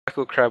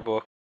Michael Crab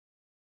walk.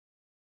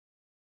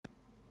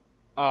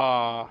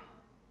 Oh,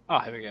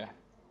 here we go. I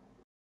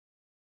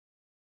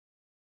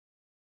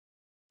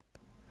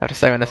have to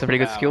say, man, that's some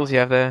pretty good skills you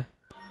have there.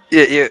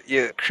 Yeah,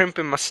 you're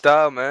crimping my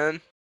style,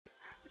 man.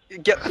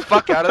 Get the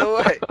fuck out of the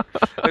way.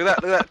 Look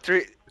at that,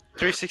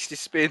 360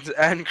 spins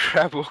and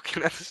crab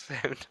walking at the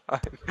same time.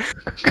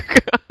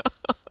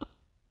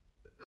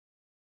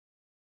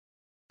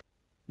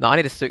 No, I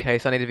need a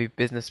suitcase. I need to be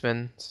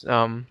businessman,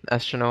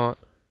 astronaut.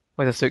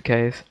 Where's a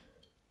suitcase?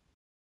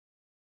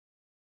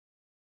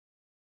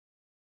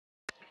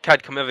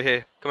 Cad, come over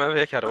here. Come over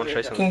here, Cad. I want to show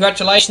you something.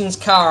 Congratulations,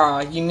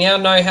 Kara. You now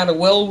know how to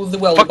weld with the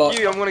Fuck Weldbot.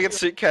 you, I'm gonna get a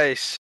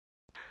suitcase.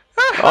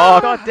 Oh,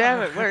 god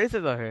damn it. Where is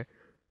it, though?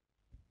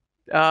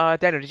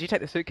 Daniel, did you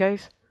take the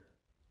suitcase?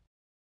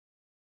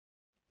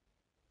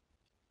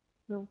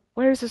 No.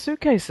 Where is the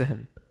suitcase,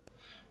 then?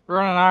 We're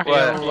on an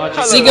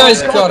archaeological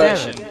Zigo's got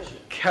expedition.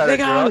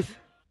 Cad,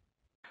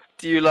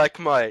 do you like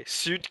my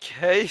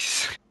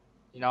suitcase?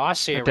 You know, I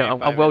see a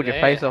rainbow I'll weld over your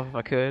face there, off if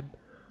I could.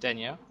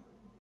 Danielle.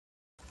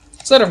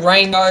 Is that a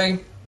rainbow?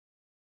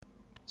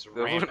 It's a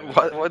rainbow.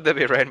 Why would there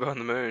be a rainbow on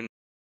the moon?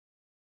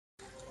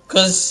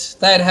 Because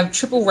they'd have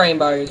triple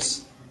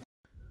rainbows.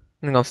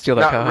 I'm gonna steal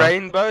that car.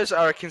 Rainbows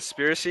are a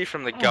conspiracy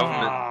from the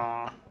government.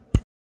 Aww.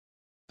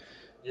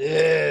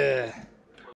 Yeah.